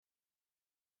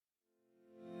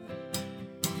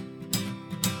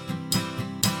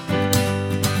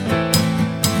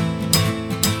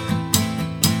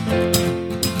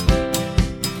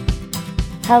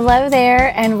Hello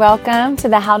there, and welcome to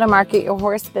the How to Market Your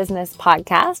Horse Business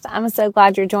podcast. I'm so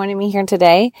glad you're joining me here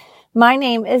today. My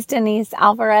name is Denise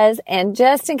Alvarez, and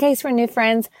just in case we're new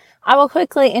friends, I will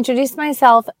quickly introduce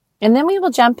myself, and then we will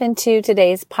jump into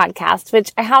today's podcast,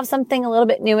 which I have something a little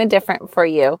bit new and different for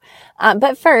you.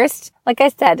 But first, like I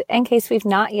said, in case we've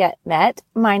not yet met,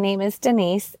 my name is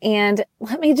Denise, and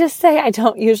let me just say I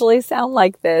don't usually sound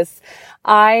like this.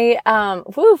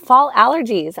 Fall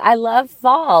allergies. I love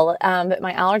fall, but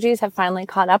my allergies have finally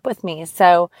caught up with me.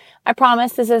 So I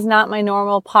promise this is not my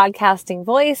normal podcasting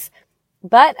voice,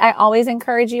 but I always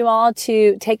encourage you all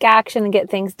to take action and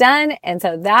get things done. And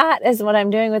so that is what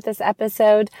I'm doing with this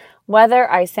episode, whether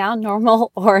I sound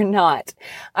normal or not.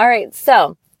 All right.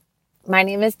 So my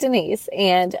name is Denise,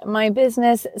 and my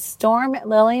business, Storm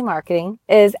Lily Marketing,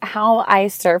 is how I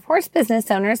serve horse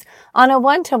business owners on a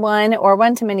one-to-one or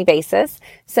one-to-many basis.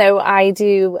 So I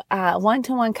do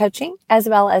one-to-one coaching as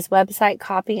well as website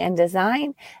copy and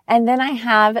design. And then I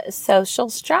have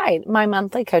Social Stride, my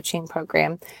monthly coaching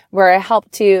program, where I help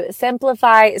to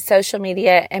simplify social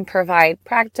media and provide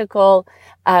practical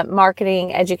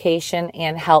marketing, education,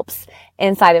 and helps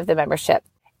inside of the membership.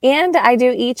 And I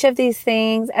do each of these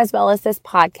things as well as this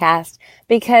podcast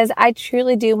because I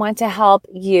truly do want to help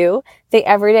you, the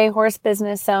everyday horse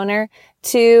business owner,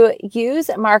 to use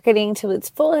marketing to its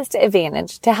fullest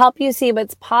advantage, to help you see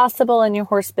what's possible in your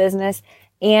horse business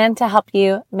and to help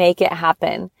you make it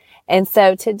happen. And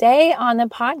so today on the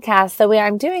podcast, the way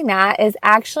I'm doing that is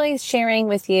actually sharing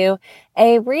with you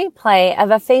a replay of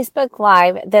a Facebook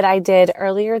Live that I did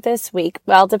earlier this week.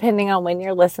 Well, depending on when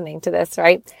you're listening to this,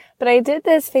 right? But I did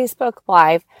this Facebook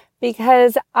Live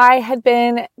because I had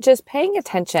been just paying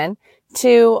attention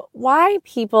to why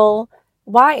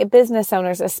business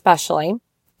owners especially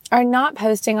are not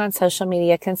posting on social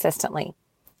media consistently.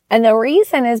 And the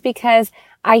reason is because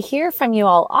I hear from you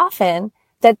all often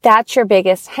that that's your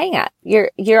biggest hang up.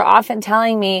 You're often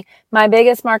telling me my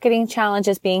biggest marketing challenge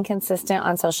is being consistent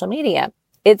on social media.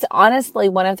 It's honestly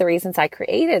one of the reasons I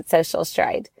created Social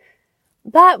Stride.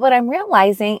 But what I'm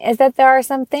realizing is that there are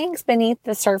some things beneath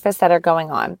the surface that are going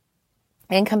on.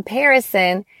 And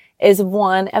comparison is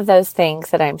one of those things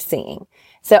that I'm seeing.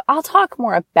 So I'll talk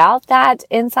more about that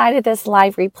inside of this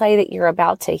live replay that you're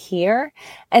about to hear.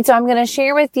 And so I'm going to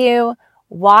share with you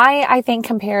why I think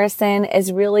comparison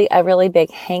is really a really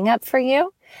big hang up for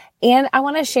you. And I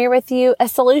want to share with you a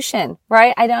solution,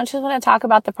 right? I don't just want to talk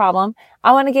about the problem.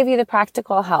 I want to give you the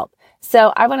practical help.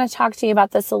 So I want to talk to you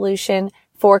about the solution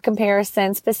for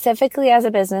comparison, specifically as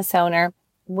a business owner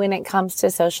when it comes to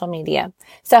social media.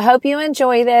 So I hope you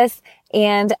enjoy this,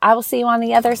 and I will see you on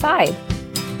the other side.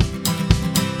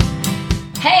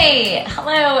 Hey,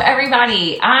 hello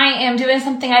everybody. I am doing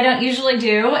something I don't usually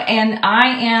do, and I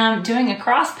am doing a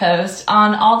cross post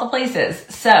on all the places.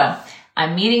 So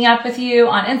I'm meeting up with you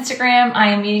on Instagram. I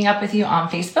am meeting up with you on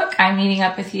Facebook. I'm meeting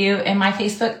up with you in my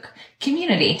Facebook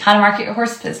community, How to Market Your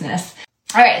Horse Business.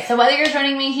 All right. So whether you're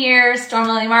joining me here, Storm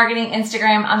Lily Marketing,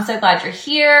 Instagram, I'm so glad you're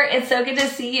here. It's so good to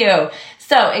see you.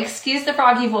 So excuse the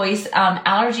froggy voice,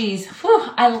 allergies.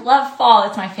 I love fall.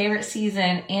 It's my favorite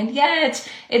season, and yet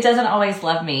it doesn't always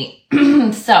love me.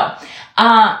 So,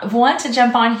 want to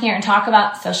jump on here and talk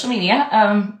about social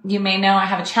media. You may know I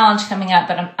have a challenge coming up,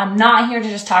 but I'm not here to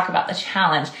just talk about the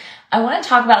challenge. I want to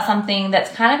talk about something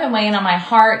that's kind of been weighing on my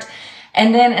heart.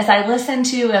 And then as I listened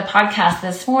to a podcast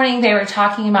this morning, they were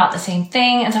talking about the same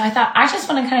thing. And so I thought, I just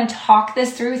want to kind of talk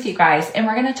this through with you guys. And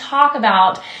we're going to talk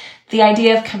about the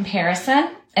idea of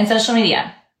comparison and social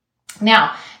media.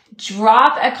 Now,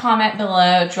 drop a comment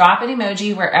below, drop an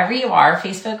emoji wherever you are,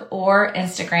 Facebook or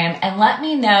Instagram, and let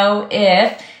me know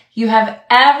if you have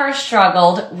ever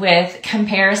struggled with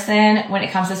comparison when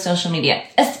it comes to social media,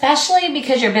 especially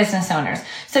because you're business owners.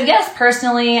 So yes,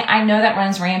 personally, I know that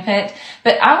runs rampant,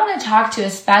 but I want to talk to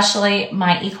especially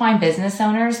my equine business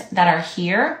owners that are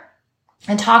here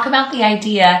and talk about the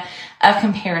idea of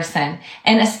comparison.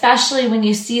 And especially when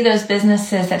you see those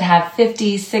businesses that have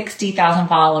 50, 60,000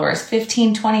 followers,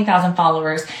 15, 20,000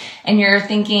 followers, and you're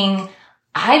thinking,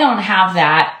 I don't have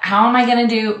that. How am I going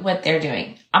to do what they're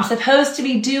doing? I'm supposed to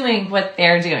be doing what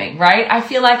they're doing, right? I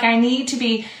feel like I need to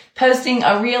be posting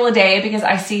a reel a day because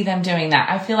I see them doing that.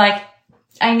 I feel like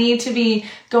I need to be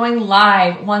going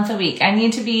live once a week. I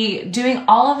need to be doing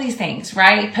all of these things,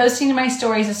 right? Posting to my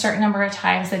stories a certain number of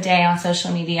times a day on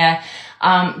social media.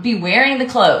 Be wearing the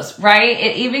clothes, right?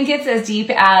 It even gets as deep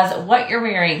as what you're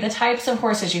wearing, the types of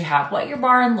horses you have, what your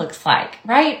barn looks like,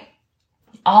 right?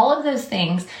 All of those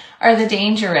things are the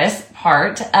dangerous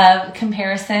part of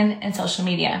comparison and social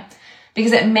media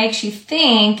because it makes you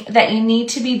think that you need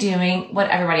to be doing what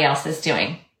everybody else is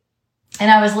doing. And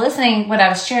I was listening, what I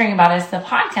was sharing about is the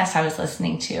podcast I was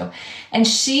listening to. And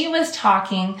she was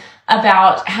talking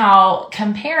about how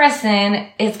comparison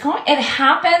it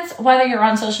happens whether you're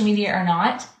on social media or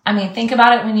not. I mean, think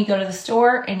about it when you go to the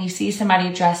store and you see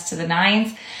somebody dressed to the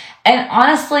nines. And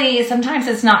honestly, sometimes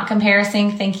it's not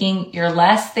comparison, thinking you're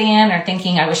less than or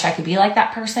thinking, I wish I could be like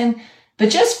that person, but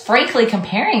just frankly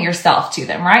comparing yourself to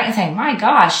them, right? And saying, my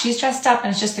gosh, she's dressed up and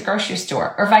it's just the grocery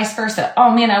store, or vice versa. Oh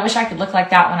man, I wish I could look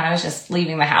like that when I was just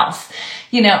leaving the house.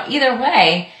 Either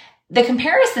way, the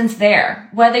comparison's there,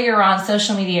 whether you're on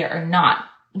social media or not.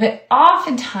 But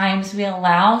oftentimes we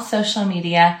allow social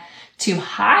media to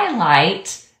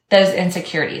highlight those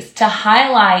insecurities, to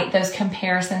highlight those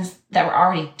comparisons that we're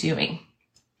already doing.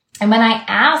 And when I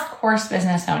ask horse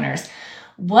business owners,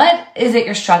 what is it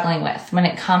you're struggling with when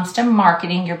it comes to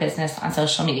marketing your business on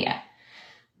social media?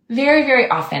 Very, very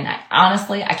often,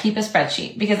 I keep a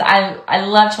spreadsheet because I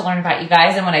love to learn about you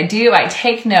guys. And when I do, I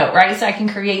take note, right? So I can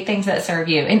create things that serve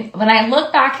you. And when I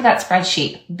look back at that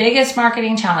spreadsheet, biggest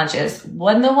marketing challenges,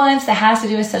 one of the ones that has to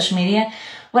do with social media,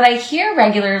 what I hear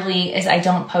regularly is I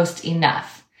don't post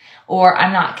enough, or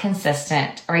I'm not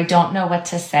consistent, or I don't know what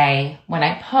to say when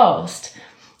I post.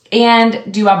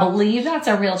 And do I believe that's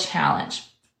a real challenge?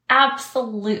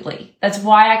 Absolutely. That's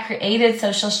why I created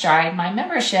Social Stride, my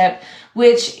membership,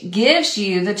 which gives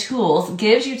you the tools,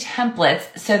 gives you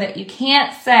templates so that you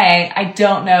can't say, I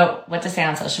don't know what to say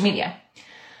on social media.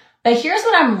 But here's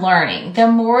what I'm learning.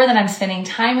 The more that I'm spending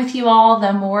time with you all,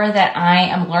 the more that I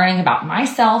am learning about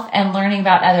myself and learning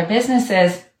about other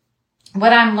businesses,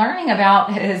 what I'm learning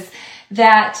about is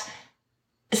that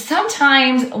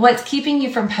sometimes what's keeping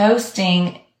you from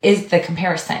posting is the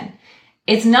comparison.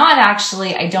 It's not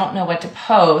actually, I don't know what to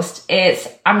post. It's,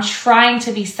 I'm trying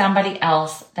to be somebody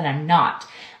else that I'm not.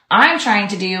 I'm trying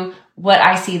to do what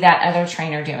I see that other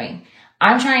trainer doing.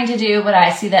 I'm trying to do what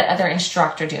I see that other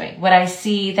instructor doing, what I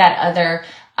see that other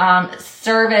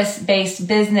service-based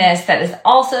business that is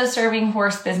also serving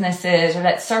horse businesses, or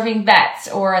that's serving vets,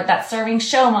 or that's serving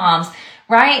show moms,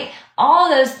 right? All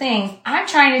those things. I'm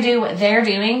trying to do what they're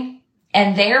doing,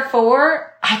 and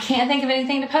therefore I can't think of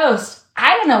anything to post.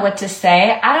 I don't know what to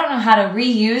say. I don't know how to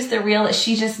reuse the reel that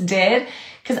she just did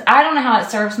because I don't know how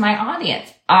it serves my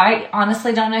audience. I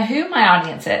honestly don't know who my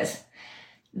audience is.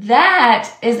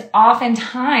 That is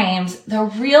oftentimes the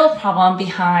real problem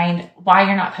behind why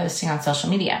you're not posting on social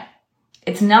media.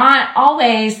 It's not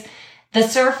always the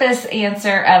surface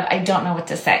answer of, I don't know what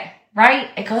to say, right?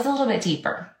 It goes a little bit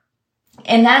deeper.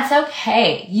 And that's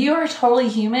okay. You are totally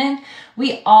human.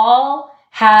 We all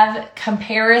have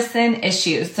comparison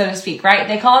issues, so to speak, right?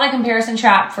 They call it a comparison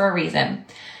trap for a reason.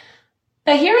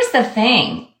 But here's the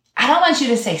thing. I don't want you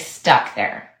to stay stuck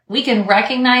there. We can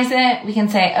recognize it. We can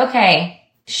say, okay,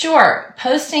 sure,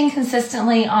 posting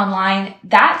consistently online,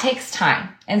 that takes time.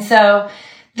 And so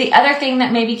the other thing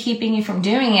that may be keeping you from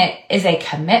doing it is a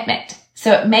commitment.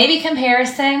 So it may be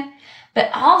comparison, but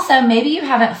also maybe you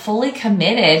haven't fully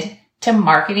committed to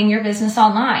marketing your business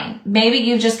online. Maybe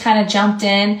you just kind of jumped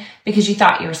in because you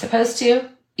thought you were supposed to.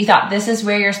 You thought this is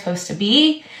where you're supposed to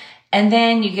be. And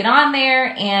then you get on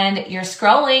there and you're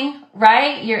scrolling,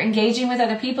 right? You're engaging with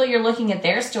other people. You're looking at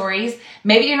their stories.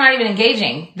 Maybe you're not even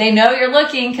engaging. They know you're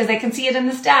looking because they can see it in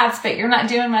the stats, but you're not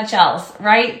doing much else,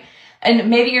 right?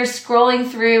 And maybe you're scrolling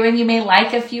through and you may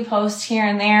like a few posts here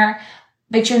and there,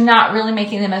 but you're not really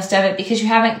making the most of it because you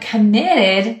haven't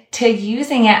committed to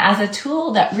using it as a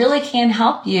tool that really can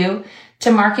help you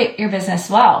to market your business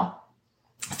well.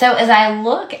 So as I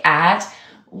look at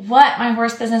what my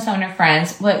horse business owner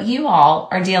friends, what you all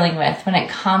are dealing with when it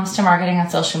comes to marketing on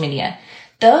social media,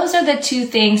 those are the two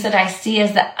things that I see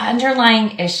as the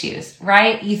underlying issues,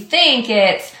 right? You think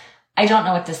it's, I don't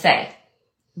know what to say,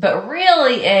 but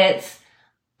really it's,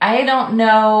 I don't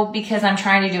know because I'm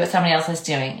trying to do what somebody else is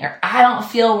doing, or I don't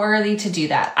feel worthy to do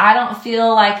that. I don't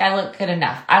feel like I look good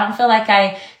enough. I don't feel like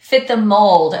I fit the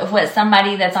mold of what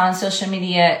somebody that's on social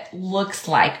media looks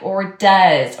like or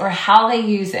does or how they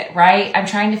use it, right? I'm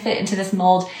trying to fit into this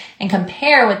mold and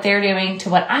compare what they're doing to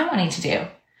what I'm wanting to do.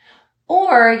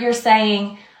 Or you're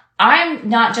saying, I'm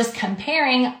not just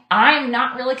comparing, I'm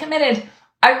not really committed.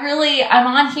 I'm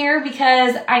on here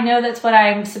because I know that's what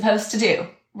I'm supposed to do,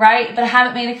 right? But I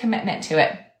haven't made a commitment to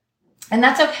it. And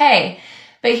that's okay.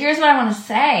 But here's what I want to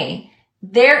say.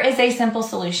 There is a simple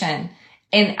solution.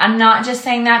 And I'm not just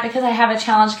saying that because I have a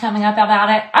challenge coming up about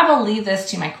it. I believe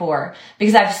this to my core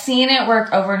because I've seen it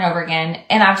work over and over again.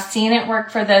 And I've seen it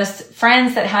work for those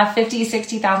friends that have 50,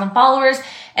 60,000 followers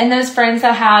and those friends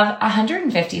that have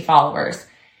 150 followers.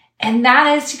 And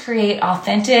that is to create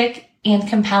authentic and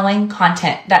compelling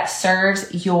content that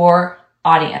serves your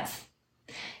audience.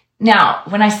 Now,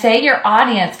 when I say your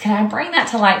audience, can I bring that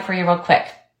to light for you real quick?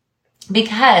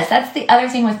 Because that's the other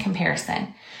thing with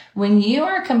comparison. When you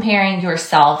are comparing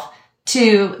yourself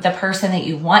to the person that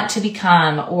you want to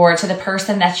become or to the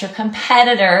person that's your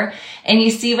competitor and you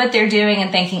see what they're doing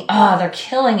and thinking, oh, they're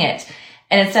killing it.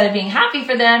 And instead of being happy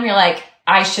for them, you're like,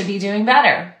 I should be doing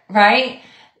better, right?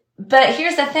 But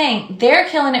here's the thing, they're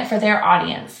killing it for their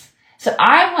audience. So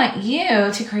I want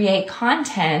you to create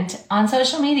content on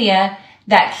social media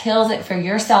that kills it for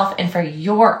yourself and for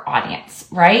your audience,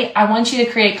 right? I want you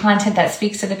to create content that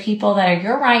speaks to the people that are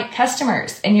your right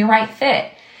customers and your right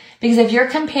fit. Because if you're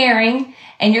comparing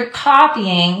and you're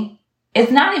copying,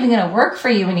 it's not even going to work for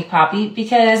you when you copy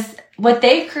because what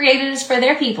they've created is for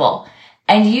their people.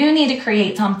 And you need to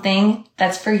create something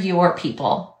that's for your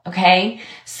people, okay?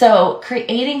 So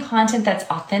creating content that's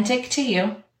authentic to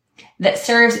you, that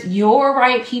serves your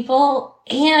right people,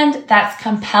 and that's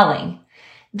compelling.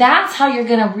 That's how you're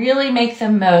going to really make the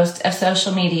most of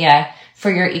social media for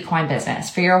your equine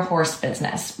business, for your horse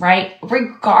business, right?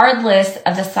 Regardless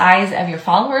of the size of your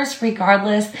followers,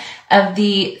 regardless of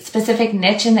the specific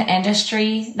niche in the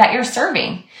industry that you're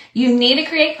serving. You need to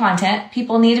create content.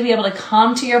 People need to be able to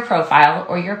come to your profile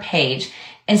or your page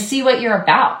and see what you're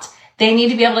about. They need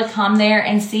to be able to come there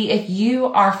and see if you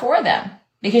are for them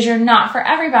because you're not for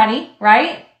everybody,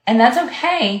 right? And that's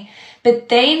okay. But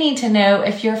they need to know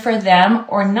if you're for them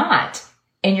or not.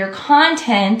 And your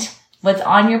content, what's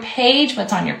on your page,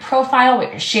 what's on your profile,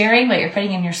 what you're sharing, what you're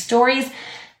putting in your stories,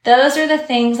 those are the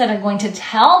things that are going to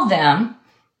tell them,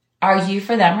 are you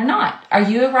for them or not? Are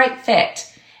you a right fit?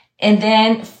 And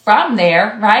then from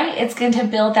there, right, it's going to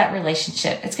build that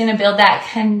relationship. It's going to build that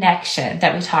connection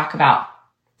that we talk about.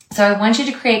 So I want you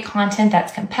to create content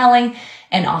that's compelling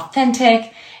and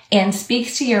authentic and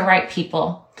speaks to your right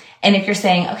people. And if you're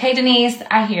saying, okay, Denise,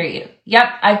 I hear you. Yep,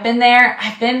 I've been there.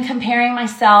 I've been comparing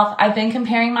myself. I've been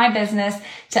comparing my business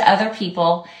to other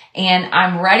people and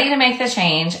I'm ready to make the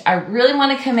change. I really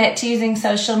want to commit to using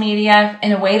social media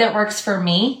in a way that works for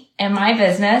me and my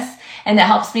business and that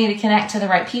helps me to connect to the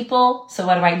right people. So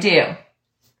what do I do?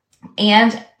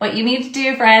 And what you need to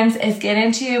do, friends, is get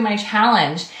into my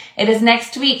challenge. It is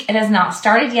next week. It has not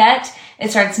started yet.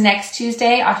 It starts next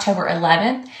Tuesday, October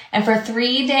 11th. And for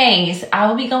 3 days, I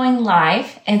will be going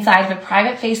live inside of a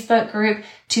private Facebook group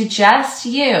to just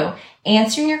you,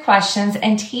 answering your questions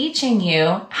and teaching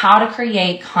you how to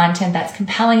create content that's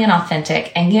compelling and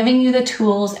authentic and giving you the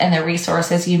tools and the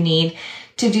resources you need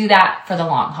to do that for the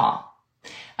long haul.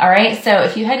 All right. So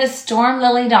if you head to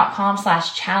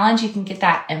stormlily.com/challenge, you can get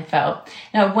that info.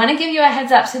 Now I want to give you a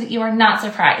heads up so that you are not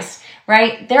surprised,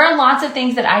 right? There are lots of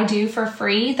things that I do for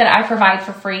free, that I provide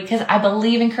for free because I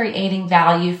believe in creating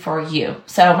value for you.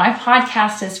 So my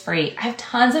podcast is free. I have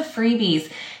tons of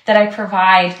freebies that I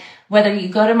provide. Whether you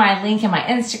go to my link in my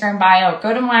Instagram bio or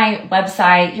go to my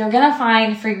website, you're going to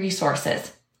find free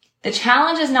resources. The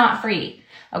challenge is not free.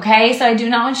 Okay, so I do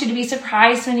not want you to be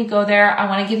surprised when you go there. I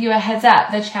want to give you a heads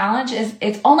up. The challenge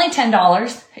it's only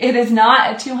 $10. It is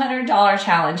not a $200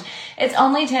 challenge. It's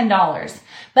only $10.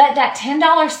 But that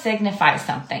 $10 signifies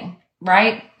something,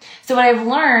 right? So what I've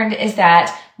learned is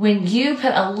that when you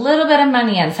put a little bit of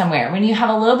money in somewhere, when you have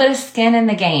a little bit of skin in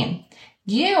the game,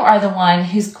 you are the one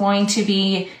who's going to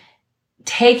be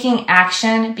taking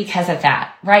action because of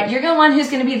that, right? You're the one who's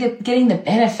going to be getting the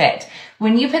benefit.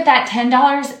 When you put that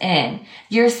 $10 in,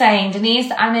 you're saying,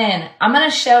 Denise, I'm in. I'm going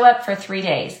to show up for 3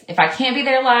 days. If I can't be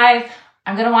there live,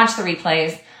 I'm going to watch the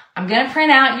replays. I'm going to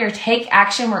print out your take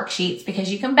action worksheets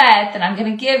because you can bet that I'm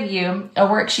going to give you a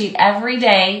worksheet every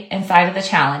day inside of the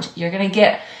challenge. You're going to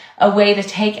get a way to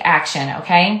take action,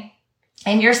 okay?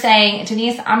 And you're saying,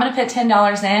 Denise, I'm going to put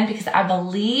 $10 in because I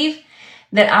believe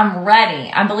that I'm ready.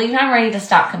 I believe I'm ready to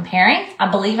stop comparing. I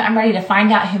believe I'm ready to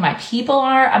find out who my people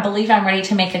are. I believe I'm ready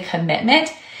to make a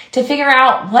commitment to figure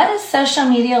out what does social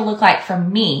media look like for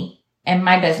me and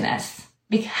my business.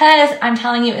 Because I'm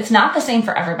telling you, it's not the same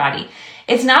for everybody.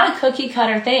 It's not a cookie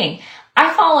cutter thing.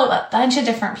 I follow a bunch of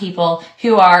different people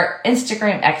who are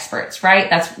Instagram experts, right?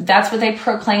 That's what they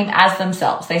proclaim as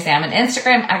themselves. They say, I'm an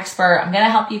Instagram expert. I'm going to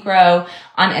help you grow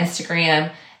on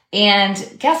Instagram.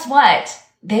 And guess what?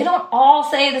 They don't all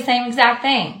say the same exact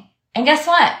thing. And guess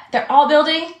what? They're all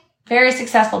building very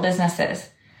successful businesses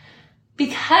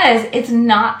because it's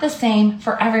not the same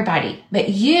for everybody. But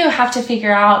you have to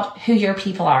figure out who your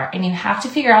people are and you have to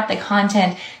figure out the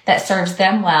content that serves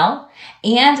them well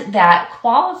and that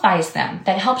qualifies them,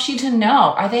 that helps you to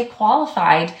know, are they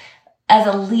qualified as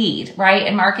a lead, right?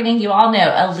 In marketing, you all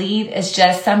know a lead is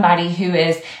just somebody who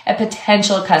is a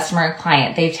potential customer or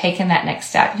client. They've taken that next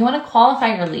step. You want to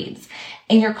qualify your leads.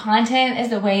 And your content is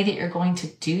the way that you're going to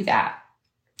do that.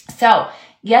 So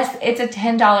Yes, it's a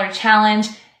 $10 challenge.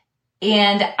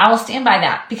 And I'll stand by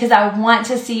that because I want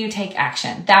to see you take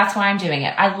action. That's why I'm doing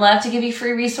it. I love to give you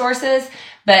free resources,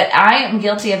 but I am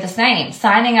guilty of the same.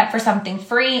 Signing up for something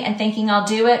free and thinking I'll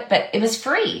do it, but it was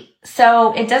free.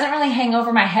 So it doesn't really hang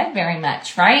over my head very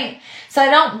much, right? So I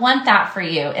don't want that for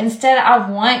you. Instead, I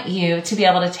want you to be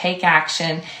able to take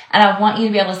action, and I want you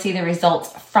to be able to see the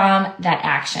results from that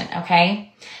action, okay?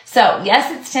 So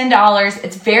yes, it's $10.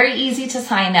 It's very easy to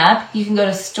sign up. You can go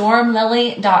to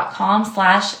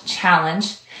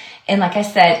stormlily.com/challenge. And like I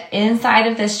said, inside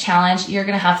of this challenge, you're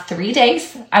going to have 3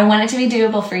 days. I want it to be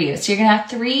doable for you. So you're going to have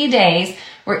 3 days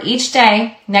where each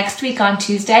day next week on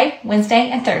Tuesday, Wednesday,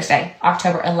 and Thursday,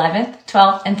 October 11th,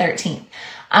 12th, and 13th,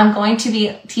 I'm going to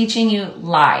be teaching you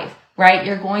live, right?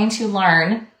 You're going to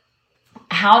learn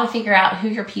how to figure out who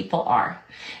your people are.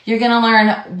 You're going to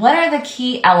learn what are the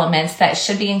key elements that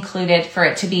should be included for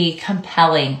it to be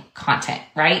compelling content,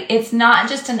 right? It's not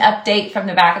just an update from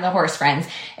the back of the horse, friends.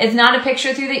 It's not a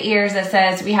picture through the ears that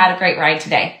says we had a great ride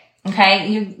today. Okay.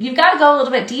 You've got to go a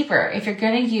little bit deeper if you're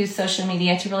going to use social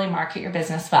media to really market your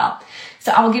business well.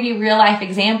 So I will give you real life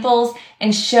examples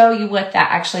and show you what that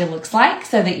actually looks like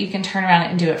so that you can turn around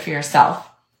and do it for yourself.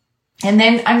 And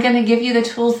then I'm going to give you the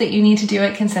tools that you need to do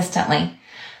it consistently.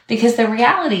 Because the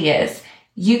reality is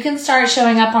you can start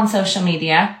showing up on social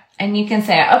media and you can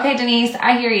say, okay, Denise,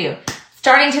 I hear you.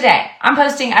 Starting today, I'm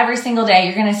posting every single day.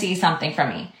 You're going to see something from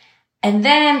me. And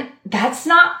then that's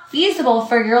not feasible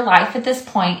for your life at this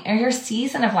point or your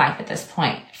season of life at this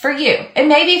point for you. It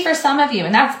may be for some of you,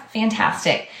 and that's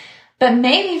fantastic. But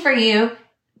maybe for you,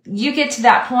 you get to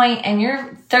that point and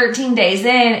you're 13 days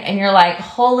in and you're like,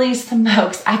 holy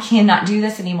smokes, I cannot do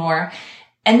this anymore.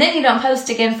 And then you don't post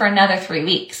again for another 3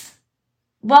 weeks.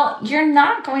 Well, you're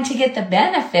not going to get the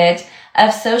benefit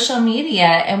of social media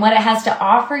and what it has to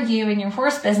offer you in your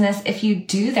horse business if you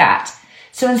do that.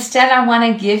 So instead, I want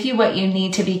to give you what you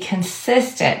need to be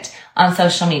consistent on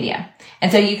social media. And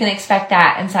so you can expect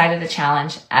that inside of the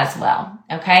challenge as well.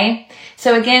 Okay.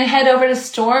 So again, head over to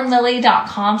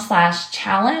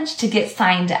stormlily.com/challenge to get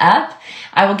signed up.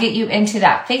 I will get you into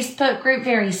that Facebook group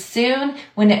very soon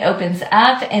when it opens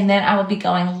up, and then I will be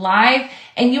going live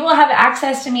and you will have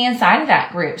access to me inside of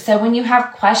that group. So when you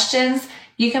have questions,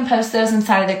 you can post those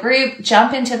inside of the group.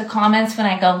 Jump into the comments when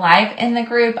I go live in the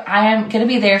group. I am going to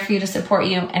be there for you to support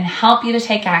you and help you to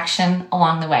take action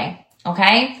along the way.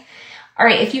 Okay. All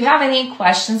right. If you have any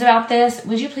questions about this,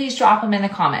 would you please drop them in the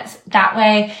comments? That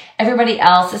way, everybody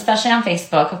else, especially on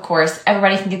Facebook, of course,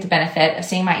 everybody can get the benefit of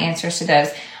seeing my answers to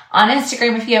those. On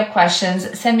Instagram, if you have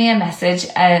questions, send me a message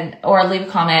or leave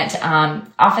a comment.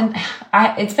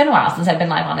 It's been a while since I've been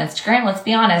live on Instagram. Let's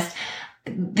be honest.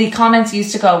 The comments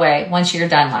used to go away once you're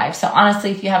done live. So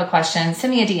honestly, if you have a question,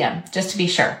 send me a DM just to be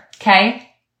sure. Okay.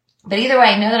 But either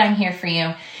way, know that I'm here for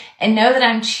you and know that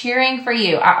I'm cheering for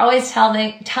you. I always tell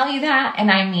you that,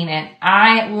 and I mean it.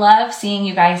 I love seeing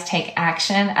you guys take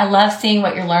action. I love seeing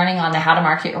what you're learning on the How to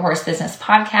Market Your Horse Business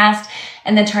podcast,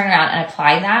 and then turn around and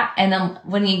apply that. And then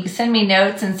when you send me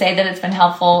notes and say that it's been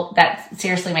helpful, that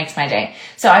seriously makes my day.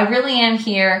 So I really am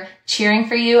here cheering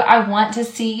for you. I want to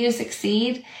see you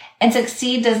succeed. And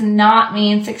succeed does not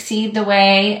mean succeed the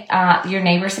way your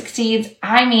neighbor succeeds.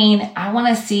 I mean, I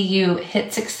want to see you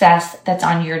hit success that's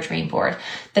on your dream board.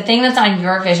 The thing that's on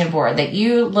your vision board that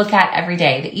you look at every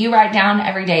day, that you write down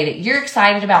every day, that you're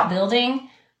excited about building.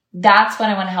 That's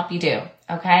what I want to help you do.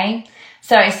 Okay.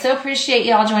 So I so appreciate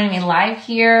you all joining me live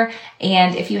here.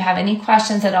 And if you have any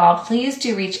questions at all, please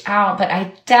do reach out. But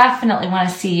I definitely want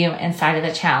to see you inside of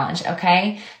the challenge.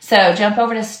 Okay. So jump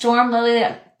over to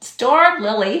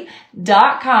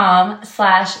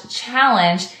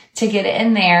stormlily.com/challenge to get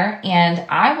in there, and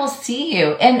I will see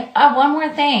you. And one more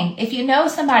thing, if you know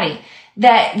somebody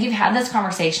that you've had this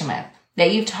conversation with,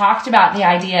 that you've talked about the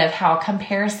idea of how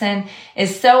comparison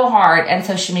is so hard on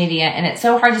social media, and it's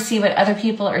so hard to see what other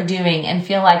people are doing and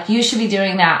feel like you should be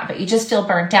doing that, but you just feel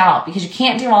burnt out because you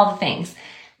can't do all the things,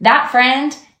 that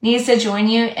friend needs to join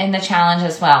you in the challenge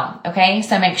as well. Okay.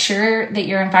 So make sure that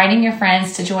you're inviting your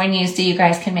friends to join you so you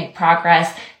guys can make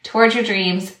progress towards your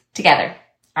dreams together.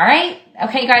 All right.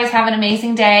 Okay, guys, have an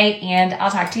amazing day, and I'll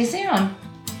talk to you soon.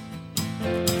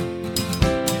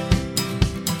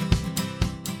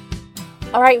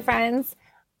 All right, friends,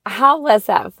 how was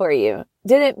that for you?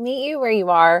 Did it meet you where you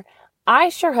are? I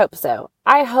sure hope so.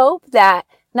 I hope that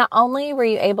not only were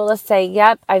you able to say,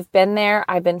 yep, I've been there,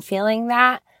 I've been feeling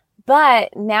that,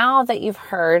 but now that you've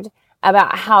heard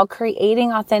about how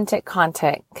creating authentic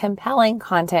content, compelling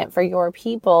content for your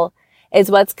people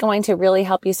is what's going to really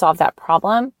help you solve that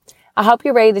problem, I hope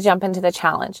you're ready to jump into the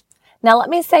challenge. Now, let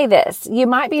me say this. You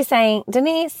might be saying,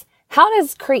 Denise, how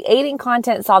does creating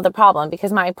content solve the problem?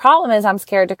 Because my problem is I'm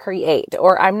scared to create,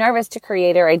 or I'm nervous to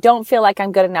create, or I don't feel like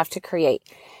I'm good enough to create.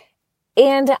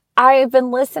 And I've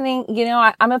been listening,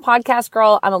 I'm a podcast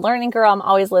girl. I'm a learning girl. I'm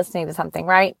always listening to something,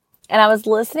 right? And I was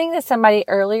listening to somebody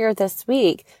earlier this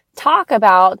week talk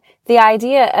about the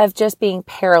idea of just being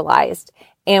paralyzed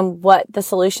and what the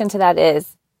solution to that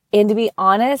is. And to be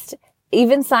honest,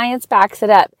 even science backs it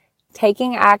up.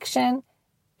 Taking action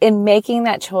and making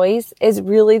that choice is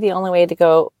really the only way to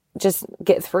go just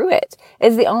get through it.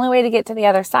 It's the only way to get to the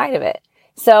other side of it.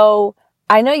 So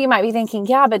I know you might be thinking,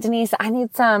 yeah, but Denise, I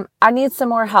need some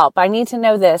more help. I need to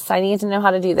know this. I need to know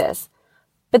how to do this.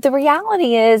 But the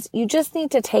reality is you just need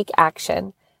to take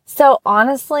action. So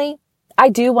honestly, I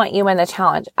do want you in the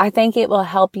challenge. I think it will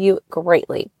help you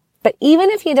greatly. But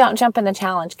even if you don't jump in the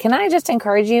challenge, can I just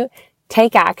encourage you,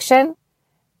 take action?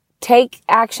 Take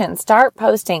action. Start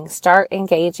posting. Start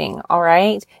engaging. All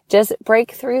right. Just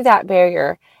break through that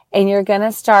barrier and you're going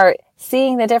to start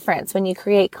seeing the difference when you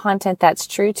create content that's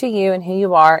true to you and who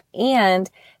you are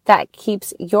and that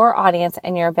keeps your audience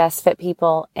and your best fit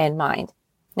people in mind.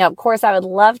 Now, of course, I would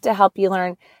love to help you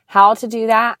learn how to do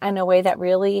that in a way that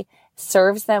really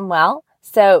serves them well.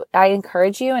 So I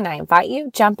encourage you and I invite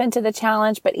you, jump into the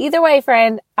challenge. But either way,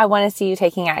 friend, I want to see you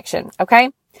taking action.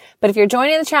 Okay. But if you're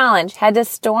joining the challenge, head to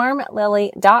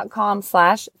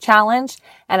stormlily.com/challenge.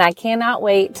 And I cannot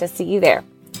wait to see you there.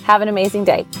 Have an amazing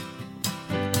day.